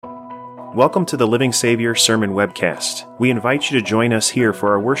Welcome to the Living Savior Sermon Webcast. We invite you to join us here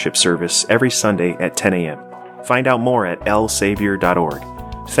for our worship service every Sunday at 10 a.m. Find out more at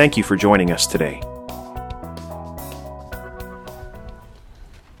lsavior.org. Thank you for joining us today.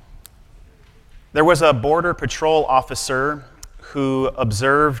 There was a Border Patrol officer who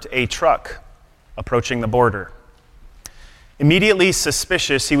observed a truck approaching the border. Immediately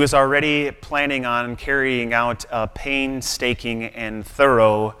suspicious, he was already planning on carrying out a painstaking and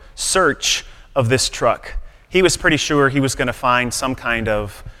thorough search of this truck. He was pretty sure he was going to find some kind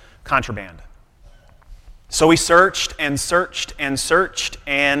of contraband. So he searched and searched and searched,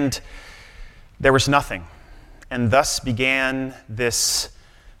 and there was nothing. And thus began this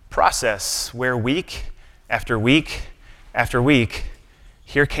process where week after week after week,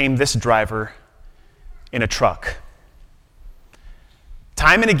 here came this driver in a truck.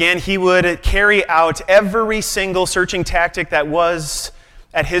 Time and again, he would carry out every single searching tactic that was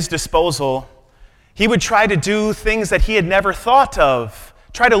at his disposal. He would try to do things that he had never thought of,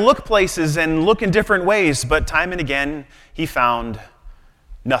 try to look places and look in different ways, but time and again, he found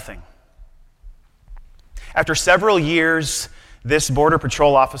nothing. After several years, this Border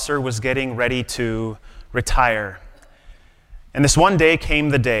Patrol officer was getting ready to retire. And this one day came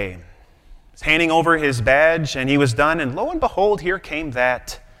the day. Handing over his badge, and he was done, and lo and behold, here came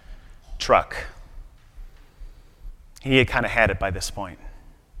that truck. He had kind of had it by this point.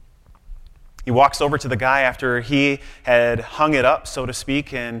 He walks over to the guy after he had hung it up, so to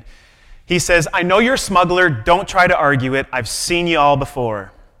speak, and he says, "I know you're a smuggler, don't try to argue it, I've seen you all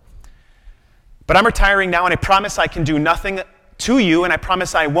before. But I'm retiring now, and I promise I can do nothing to you, and I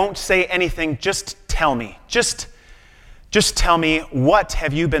promise I won't say anything, just tell me, just tell me, what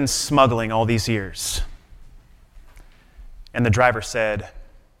have you been smuggling all these years?" And the driver said,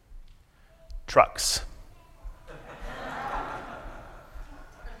 "Trucks."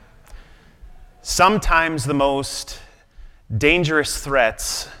 Sometimes the most dangerous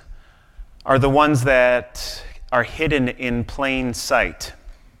threats are the ones that are hidden in plain sight.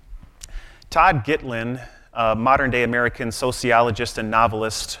 Todd Gitlin, a modern-day American sociologist and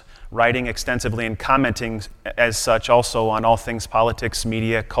novelist, writing extensively and commenting as such also on all things politics,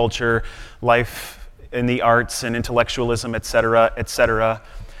 media, culture, life in the arts and intellectualism, etc.,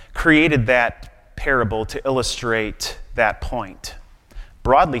 created that parable to illustrate that point.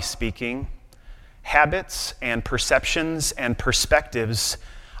 Broadly speaking, habits and perceptions and perspectives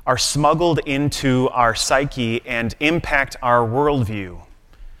are smuggled into our psyche and impact our worldview.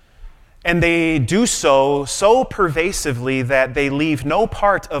 And they do so pervasively that they leave no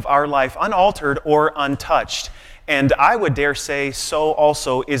part of our life unaltered or untouched. And I would dare say so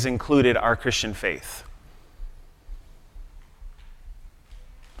also is included our Christian faith.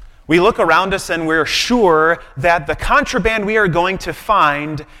 We look around us and we're sure that the contraband we are going to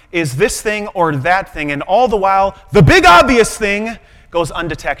find is this thing or that thing, and all the while, the big obvious thing goes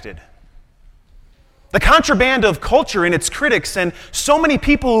undetected. The contraband of culture and its critics, and so many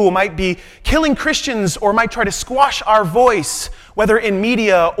people who might be killing Christians or might try to squash our voice, whether in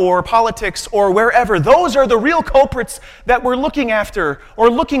media or politics or wherever, those are the real culprits that we're looking after or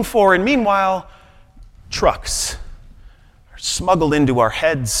looking for. And meanwhile, trucks are smuggled into our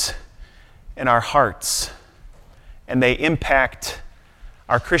heads and our hearts, and they impact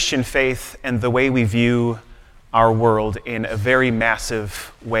our Christian faith and the way we view our world in a very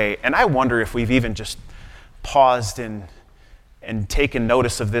massive way. And I wonder if we've even just paused and taken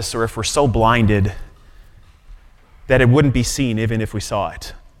notice of this, or if we're so blinded that it wouldn't be seen even if we saw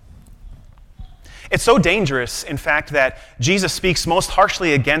it. It's so dangerous, in fact, that Jesus speaks most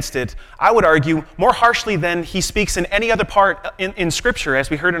harshly against it. I would argue more harshly than he speaks in any other part in Scripture, as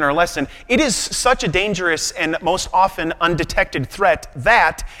we heard in our lesson. It is such a dangerous and most often undetected threat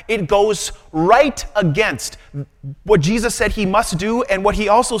that it goes right against what Jesus said he must do and what he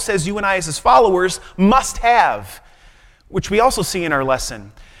also says you and I as his followers must have, which we also see in our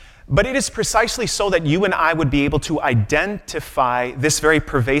lesson. But it is precisely so that you and I would be able to identify this very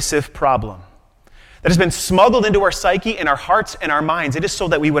pervasive problem that has been smuggled into our psyche and our hearts and our minds. It is so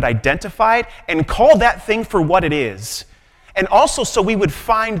that we would identify it and call that thing for what it is. And also so we would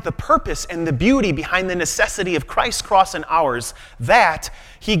find the purpose and the beauty behind the necessity of Christ's cross and ours. That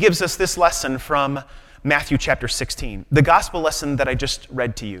he gives us this lesson from Matthew chapter 16, the gospel lesson that I just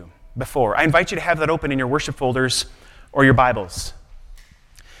read to you before. I invite you to have that open in your worship folders or your Bibles.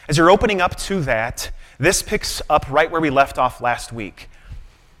 As you're opening up to that, this picks up right where we left off last week.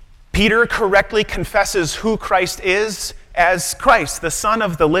 Peter correctly confesses who Christ is as Christ, the Son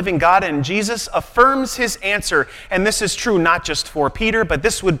of the living God, and Jesus affirms his answer. And this is true not just for Peter, but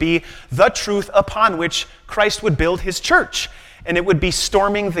this would be the truth upon which Christ would build his church. and it would be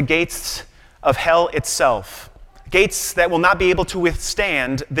storming the gates of hell itself. Gates that will not be able to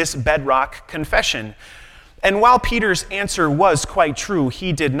withstand this bedrock confession. And while Peter's answer was quite true,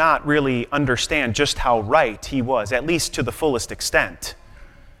 he did not really understand just how right he was, at least to the fullest extent.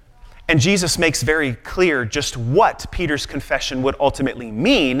 And Jesus makes very clear just what Peter's confession would ultimately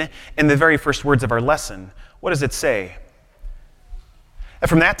mean in the very first words of our lesson. What does it say? And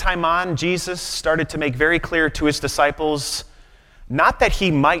from that time on, Jesus started to make very clear to his disciples, not that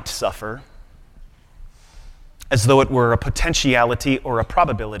he might suffer, as though it were a potentiality or a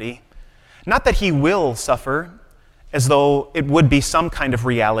probability, not that he will suffer, as though it would be some kind of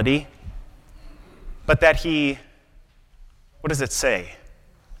reality, but that he, what does it say?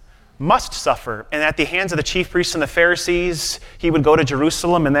 Must suffer, and at the hands of the chief priests and the Pharisees, he would go to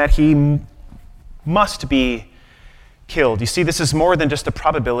Jerusalem, and that he must be killed. You see, this is more than just a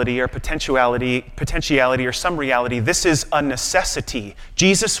probability or potentiality or some reality. This is a necessity.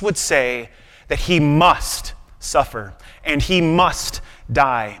 Jesus would say that he must suffer, and he must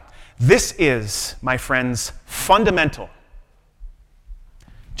die. This is, my friends, fundamental.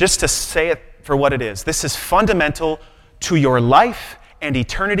 Just to say it for what it is, this is fundamental to your life and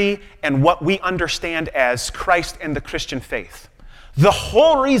eternity and what we understand as Christ and the Christian faith. The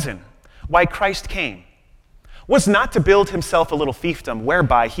whole reason why Christ came was not to build himself a little fiefdom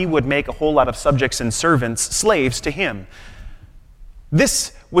whereby he would make a whole lot of subjects and servants slaves to him.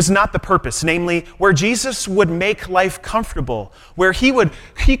 This was not the purpose, namely, where Jesus would make life comfortable, where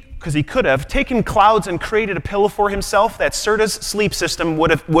because he could have, taken clouds and created a pillow for himself that Serta's sleep system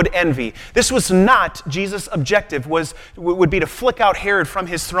would envy. This was not Jesus' objective, would be to flick out Herod from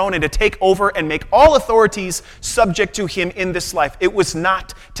his throne and to take over and make all authorities subject to him in this life. It was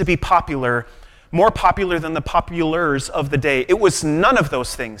not to be popular, more popular than the populars of the day. It was none of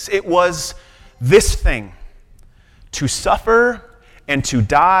those things. It was this thing, to suffer and to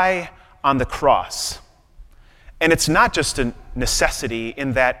die on the cross. And it's not just a necessity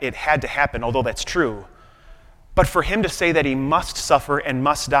in that it had to happen, although that's true. But for him to say that he must suffer and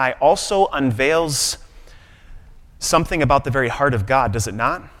must die also unveils something about the very heart of God, does it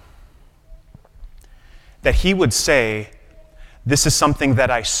not? That he would say, this is something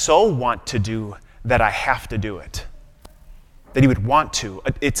that I so want to do that I have to do it. That he would want to.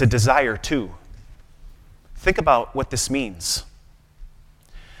 It's a desire too. Think about what this means.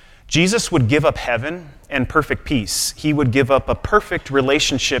 Jesus would give up heaven and perfect peace. He would give up a perfect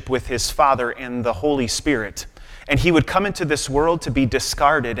relationship with his Father and the Holy Spirit. And he would come into this world to be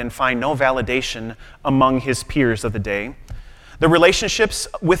discarded and find no validation among his peers of the day. The relationships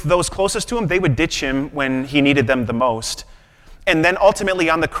with those closest to him, they would ditch him when he needed them the most. And then ultimately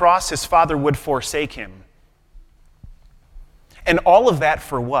on the cross, his Father would forsake him. And all of that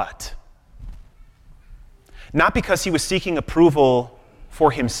for what? Not because he was seeking approval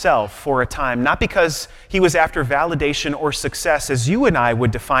for himself for a time, not because he was after validation or success as you and I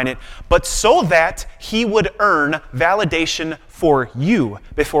would define it, but so that he would earn validation for you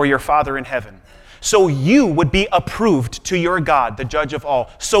before your Father in heaven. So you would be approved to your God, the judge of all.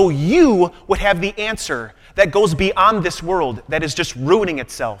 So you would have the answer that goes beyond this world that is just ruining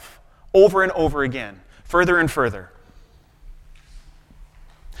itself over and over again, further and further.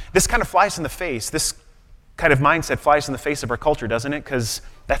 This kind of flies in the face. This kind of mindset flies in the face of our culture, doesn't it? Because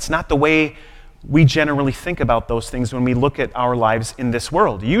that's not the way we generally think about those things when we look at our lives in this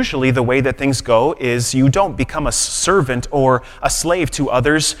world. Usually the way that things go is you don't become a servant or a slave to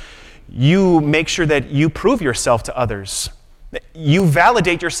others. You make sure that you prove yourself to others. You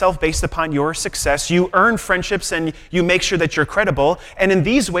validate yourself based upon your success. You earn friendships and you make sure that you're credible. And in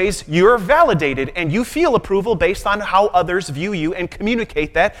these ways, you're validated and you feel approval based on how others view you and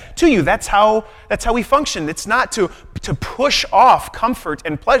communicate that to you. That's how we function. It's not to push off comfort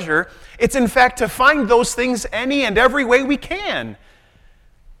and pleasure. It's in fact to find those things any and every way we can.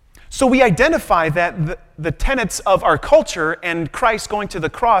 So we identify that the tenets of our culture and Christ going to the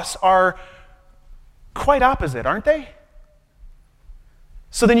cross are quite opposite, aren't they?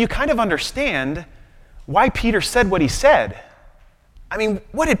 So then you kind of understand why Peter said what he said. I mean,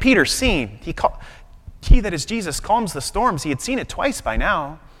 what had Peter seen? He, that is Jesus, calms the storms. He had seen it twice by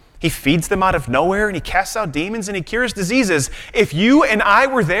now. He feeds them out of nowhere, and he casts out demons, and he cures diseases. If you and I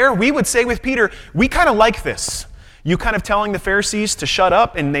were there, we would say with Peter, we kind of like this. You kind of telling the Pharisees to shut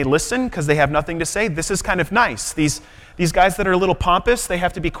up, and they listen because they have nothing to say. This is kind of nice. These guys that are a little pompous, they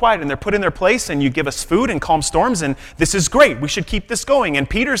have to be quiet, and they're put in their place, and you give us food and calm storms, and this is great. We should keep this going. And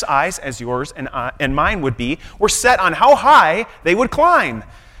Peter's eyes, as yours and mine would be, were set on how high they would climb,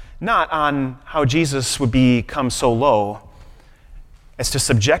 not on how Jesus would become so low as to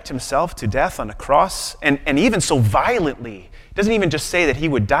subject himself to death on a cross, and even so violently. He doesn't even just say that he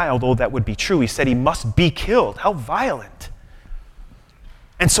would die, although that would be true. He said he must be killed. How violent.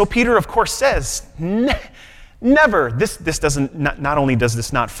 And so Peter, of course, says, never. This doesn't, not only does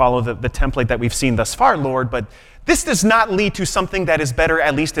this not follow the template that we've seen thus far, Lord, but this does not lead to something that is better,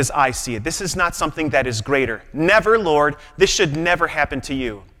 at least as I see it. This is not something that is greater. Never, Lord. This should never happen to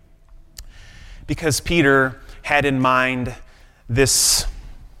you. Because Peter had in mind this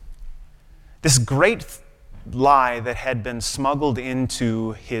great lie that had been smuggled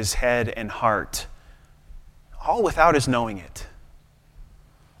into his head and heart, all without his knowing it.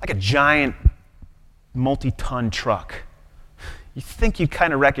 Like a giant multi-ton truck. You think you'd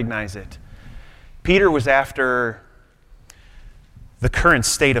kind of recognize it. Peter was after the current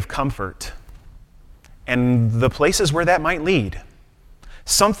state of comfort and the places where that might lead.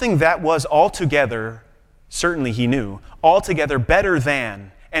 Something that was altogether, certainly he knew, altogether better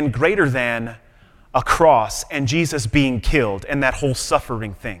than and greater than a cross and Jesus being killed and that whole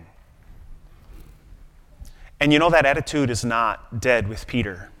suffering thing. And you know that attitude is not dead with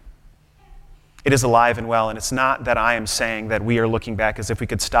Peter. It is alive and well, and it's not that I am saying that we are looking back as if we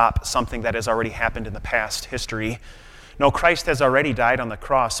could stop something that has already happened in the past history. No, Christ has already died on the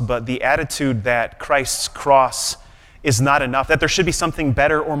cross, but the attitude that Christ's cross is not enough, that there should be something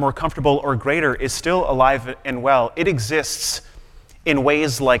better or more comfortable or greater, is still alive and well. It exists in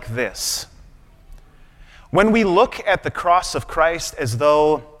ways like this. When we look at the cross of Christ as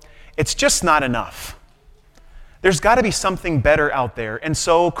though it's just not enough, there's got to be something better out there. And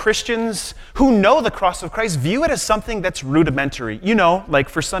so Christians who know the cross of Christ view it as something that's rudimentary. You know, like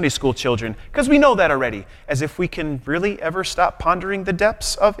for Sunday school children, because we know that already. As if we can really ever stop pondering the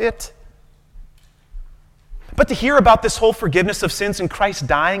depths of it. But to hear about this whole forgiveness of sins and Christ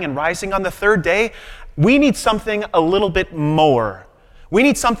dying and rising on the third day, we need something a little bit more. We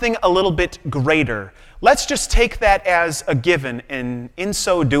need something a little bit greater. Let's just take that as a given, and in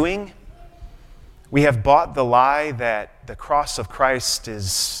so doing, we have bought the lie that the cross of Christ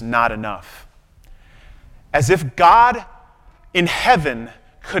is not enough. As if God in heaven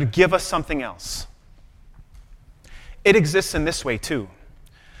could give us something else. It exists in this way too,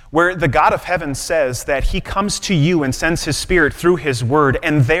 where the God of heaven says that he comes to you and sends his Spirit through his word,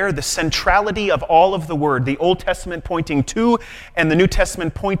 and there the centrality of all of the word, the Old Testament pointing to and the New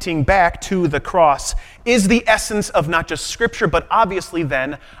Testament pointing back to the cross, is the essence of not just Scripture, but obviously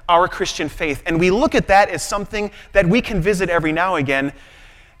then our Christian faith. And we look at that as something that we can visit every now and again,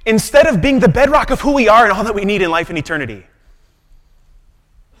 instead of being the bedrock of who we are and all that we need in life and eternity.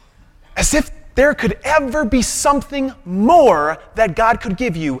 As if there could ever be something more that God could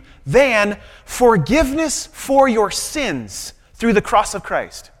give you than forgiveness for your sins through the cross of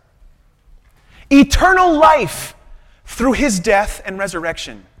Christ. Eternal life through his death and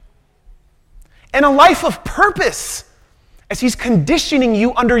resurrection. And a life of purpose as he's conditioning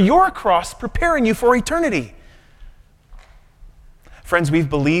you under your cross, preparing you for eternity. Friends, we've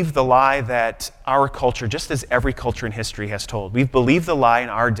believed the lie that our culture, just as every culture in history has told, we've believed the lie in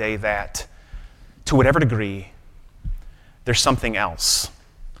our day that to whatever degree, there's something else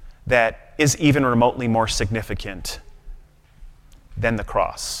that is even remotely more significant than the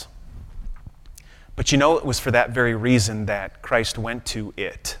cross. But you know, it was for that very reason that Christ went to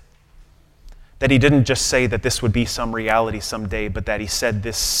it. That he didn't just say that this would be some reality someday, but that he said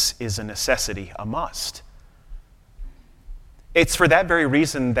this is a necessity, a must. It's for that very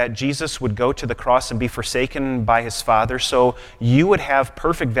reason that Jesus would go to the cross and be forsaken by his Father, so you would have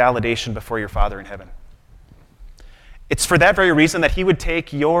perfect validation before your Father in heaven. It's for that very reason that he would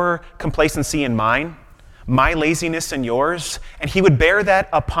take your complacency and mine, my laziness and yours, and he would bear that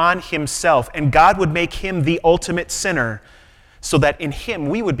upon himself, and God would make him the ultimate sinner, so that in him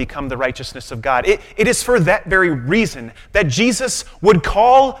we would become the righteousness of God. It is for that very reason that Jesus would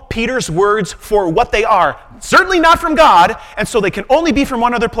call Peter's words for what they are, certainly not from God, and so they can only be from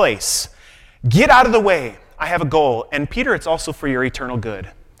one other place. Get out of the way. I have a goal. And Peter, it's also for your eternal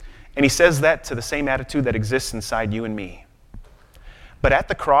good. And he says that to the same attitude that exists inside you and me. But at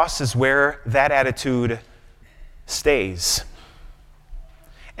the cross is where that attitude stays.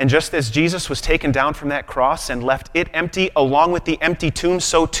 And just as Jesus was taken down from that cross and left it empty along with the empty tomb,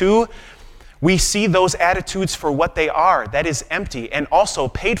 so too we see those attitudes for what they are. That is empty and also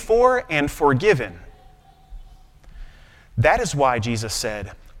paid for and forgiven. That is why Jesus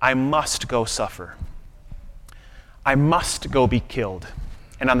said, I must go suffer. I must go be killed,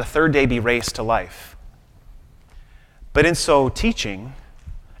 and on the third day be raised to life. But in so teaching,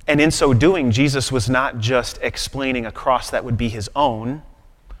 and in so doing, Jesus was not just explaining a cross that would be his own,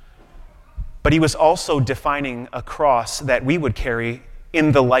 but he was also defining a cross that we would carry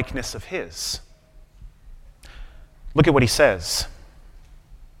in the likeness of his. Look at what he says.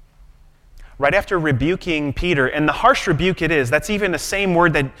 Right after rebuking Peter, and the harsh rebuke it is, that's even the same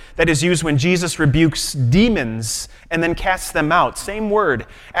word that is used when Jesus rebukes demons and then casts them out. Same word.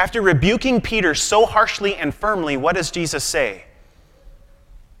 After rebuking Peter so harshly and firmly, what does Jesus say?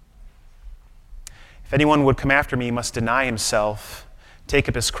 If anyone would come after me, he must deny himself, take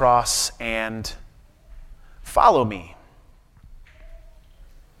up his cross, and follow me.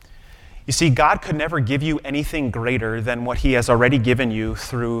 You see, God could never give you anything greater than what he has already given you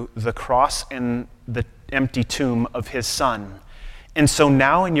through the cross and the empty tomb of his Son. And so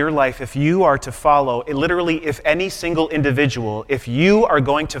now in your life, if you are to follow, literally if any single individual, if you are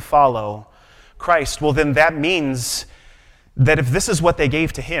going to follow Christ, well then that means that if this is what they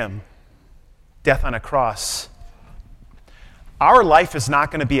gave to him, death on a cross, our life is not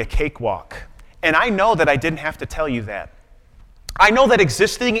going to be a cakewalk. And I know that I didn't have to tell you that. I know that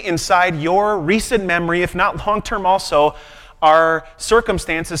existing inside your recent memory, if not long-term also, are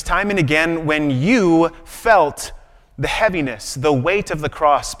circumstances time and again when you felt the heaviness, the weight of the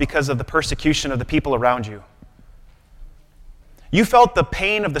cross because of the persecution of the people around you. You felt the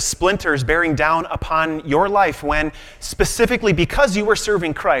pain of the splinters bearing down upon your life when, specifically because you were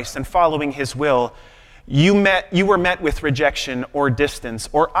serving Christ and following his will, you were met with rejection or distance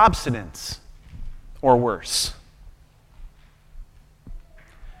or obstinance or worse.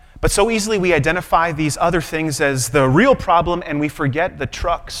 But so easily we identify these other things as the real problem and we forget the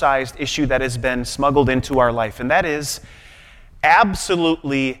truck-sized issue that has been smuggled into our life. And that is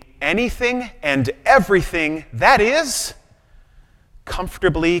absolutely anything and everything that is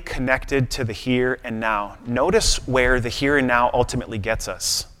comfortably connected to the here and now. Notice where the here and now ultimately gets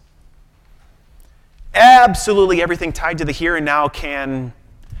us. Absolutely everything tied to the here and now can,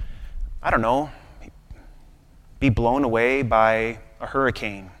 be blown away by a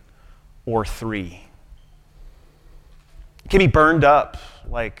hurricane or 3. It can be burned up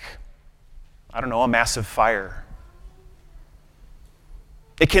like, a massive fire.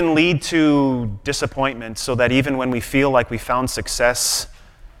 It can lead to disappointment so that even when we feel like we found success,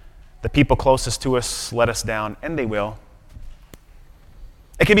 the people closest to us let us down, and they will.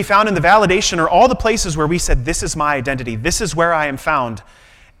 It can be found in the validation or all the places where we said, this is my identity, this is where I am found,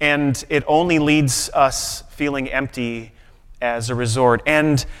 and it only leads us feeling empty as a resort.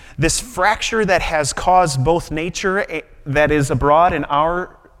 And this fracture that has caused both nature that is abroad and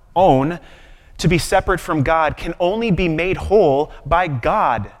our own to be separate from God can only be made whole by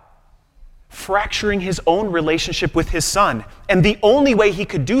God fracturing his own relationship with his Son. And the only way he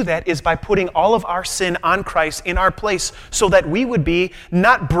could do that is by putting all of our sin on Christ in our place so that we would be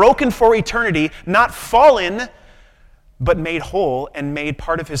not broken for eternity, not fallen, but made whole and made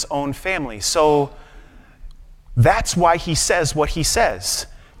part of his own family. So that's why he says what he says.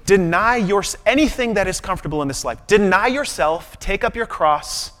 Deny anything that is comfortable in this life. Deny yourself, take up your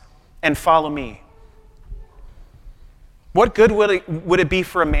cross, and follow me. What good would it be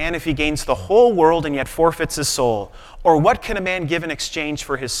for a man if he gains the whole world and yet forfeits his soul? Or what can a man give in exchange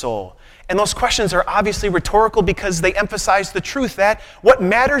for his soul? And those questions are obviously rhetorical because they emphasize the truth that what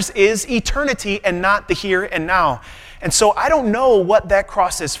matters is eternity and not the here and now. And so I don't know what that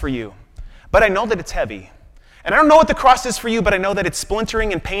cross is for you, but I know that it's heavy. And I don't know what the cross is for you, but I know that it's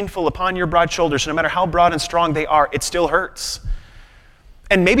splintering and painful upon your broad shoulders. No matter how broad and strong they are, it still hurts.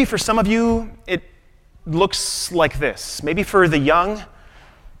 And maybe for some of you, it looks like this. Maybe for the young,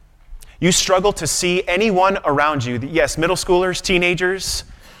 you struggle to see anyone around you. Yes, middle schoolers, teenagers.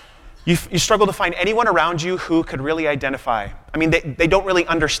 You struggle to find anyone around you who could really identify. I mean, they don't really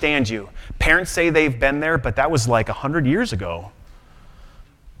understand you. Parents say they've been there, but that was like 100 years ago.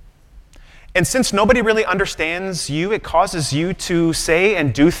 And since nobody really understands you, it causes you to say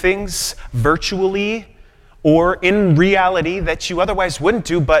and do things virtually or in reality that you otherwise wouldn't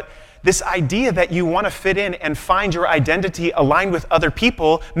do. But this idea that you want to fit in and find your identity aligned with other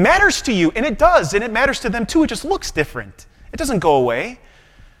people matters to you, and it does, and it matters to them too. It just looks different. It doesn't go away.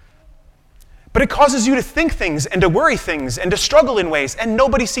 But it causes you to think things and to worry things and to struggle in ways, and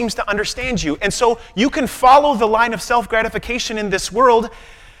nobody seems to understand you. And so you can follow the line of self-gratification in this world,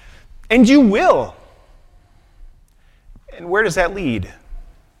 and you will. And where does that lead?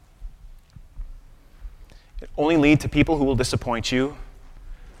 It only leads to people who will disappoint you,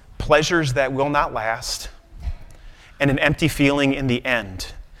 pleasures that will not last, and an empty feeling in the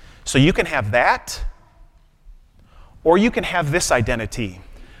end. So you can have that, or you can have this identity,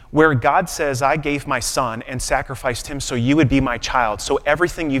 where God says, I gave my Son and sacrificed him so you would be my child. So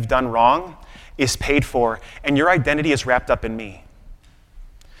everything you've done wrong is paid for, and your identity is wrapped up in me.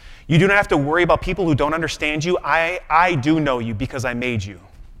 You do not have to worry about people who don't understand you. I do know you because I made you.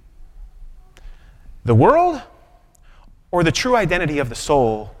 The world or the true identity of the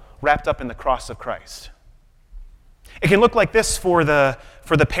soul wrapped up in the cross of Christ? It can look like this for the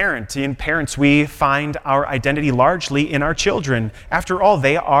parent. In parents, we find our identity largely in our children. After all,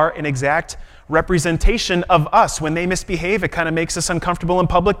 they are an exact representation of us. When they misbehave, it kind of makes us uncomfortable in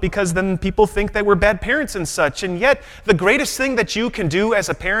public because then people think that we're bad parents and such. And yet, the greatest thing that you can do as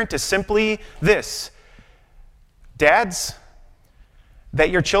a parent is simply this. Dads, that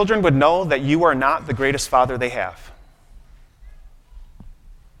your children would know that you are not the greatest father they have.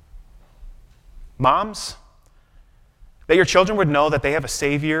 Moms, that your children would know that they have a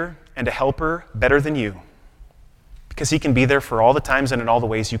Savior and a helper better than you, because he can be there for all the times and in all the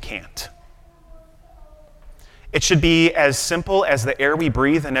ways you can't. It should be as simple as the air we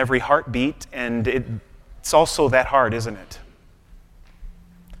breathe and every heartbeat, and it's also that hard, isn't it?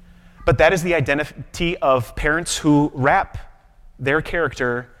 But that is the identity of parents who wrap their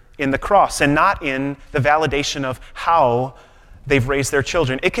character in the cross and not in the validation of how they've raised their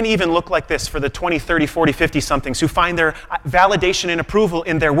children. It can even look like this for the 20, 30, 40, 50-somethings who find their validation and approval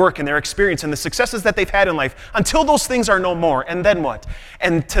in their work and their experience and the successes that they've had in life until those things are no more. And then what?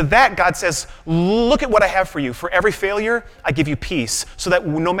 And to that, God says, look at what I have for you. For every failure, I give you peace, so that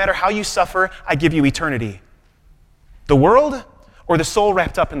no matter how you suffer, I give you eternity. The world or the soul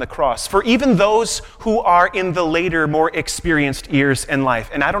wrapped up in the cross, for even those who are in the later, more experienced years in life.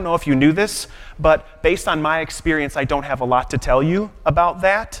 And I don't know if you knew this, but based on my experience, I don't have a lot to tell you about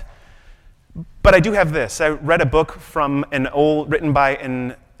that. But I do have this. I read a book written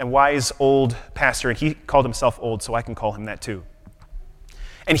by a wise old pastor, and he called himself old, so I can call him that too.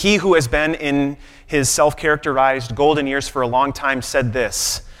 And he who has been in his self-characterized golden years for a long time said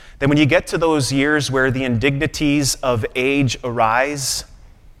this, that when you get to those years where the indignities of age arise,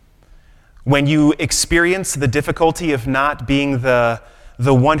 when you experience the difficulty of not being the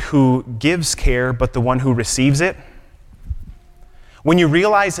one who gives care, but the one who receives it, when you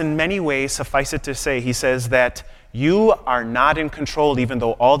realize in many ways, suffice it to say, he says that you are not in control even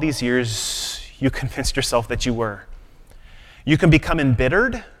though all these years you convinced yourself that you were. You can become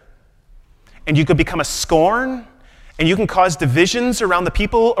embittered, and you can become a scorn, and you can cause divisions around the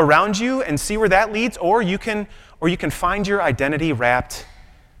people around you and see where that leads, or you can find your identity wrapped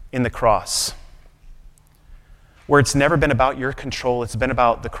in the cross, where it's never been about your control, it's been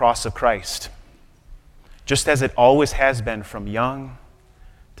about the cross of Christ, just as it always has been from young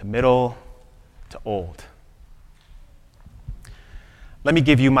to middle to old. Let me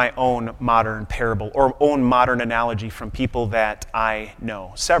give you my own modern parable or own modern analogy from people that I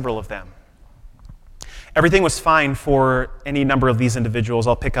know, several of them. Everything was fine for any number of these individuals.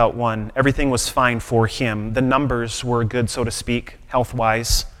 I'll pick out one. Everything was fine for him. The numbers were good, so to speak,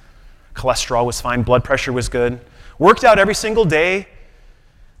 health-wise. Cholesterol was fine. Blood pressure was good. Worked out every single day.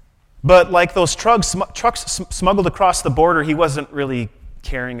 But like those trucks smuggled across the border, he wasn't really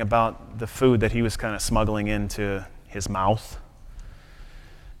caring about the food that he was kind of smuggling into his mouth.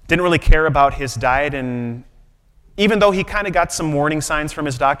 Didn't really care about his diet, and even though he kind of got some warning signs from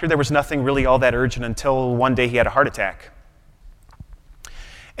his doctor, there was nothing really all that urgent until one day he had a heart attack.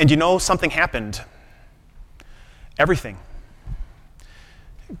 And you know, something happened. Everything.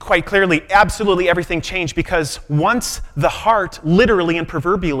 Quite clearly, absolutely everything changed, because once the heart, literally and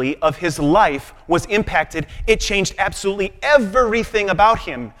proverbially, of his life was impacted, it changed absolutely everything about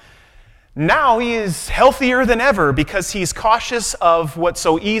him. Now he is healthier than ever because he's cautious of what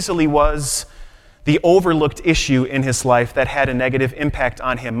so easily was the overlooked issue in his life that had a negative impact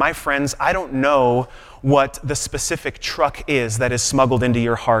on him. My friends, I don't know what the specific truck is that is smuggled into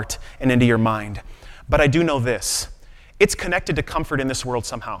your heart and into your mind, but I do know this. It's connected to comfort in this world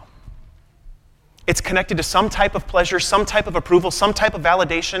somehow. It's connected to some type of pleasure, some type of approval, some type of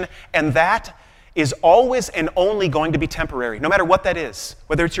validation, and that is always and only going to be temporary, no matter what that is.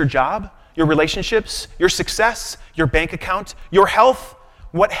 Whether it's your job, your relationships, your success, your bank account, your health,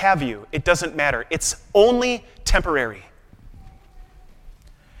 what have you, it doesn't matter. It's only temporary.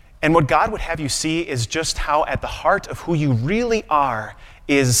 And what God would have you see is just how at the heart of who you really are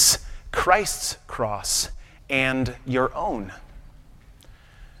is Christ's cross and your own.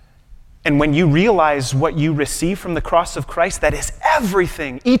 And when you realize what you receive from the cross of Christ, that is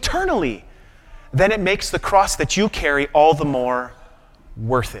everything, eternally, then it makes the cross that you carry all the more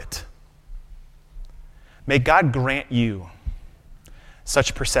worth it. May God grant you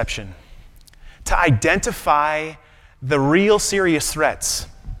such perception to identify the real serious threats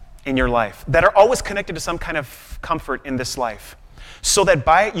in your life that are always connected to some kind of comfort in this life, so that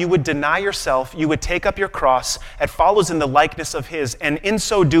by it you would deny yourself, you would take up your cross that follows in the likeness of his, and in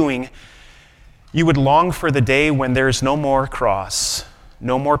so doing, you would long for the day when there's no more cross,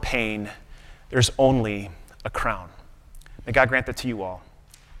 no more pain, there's only a crown. May God grant that to you all.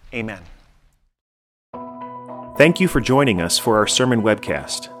 Amen. Thank you for joining us for our sermon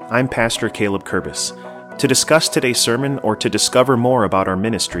webcast. I'm Pastor Caleb Kurbis. To discuss today's sermon or to discover more about our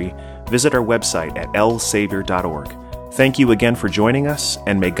ministry, visit our website at lsavior.org. Thank you again for joining us,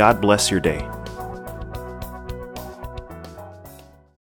 and may God bless your day.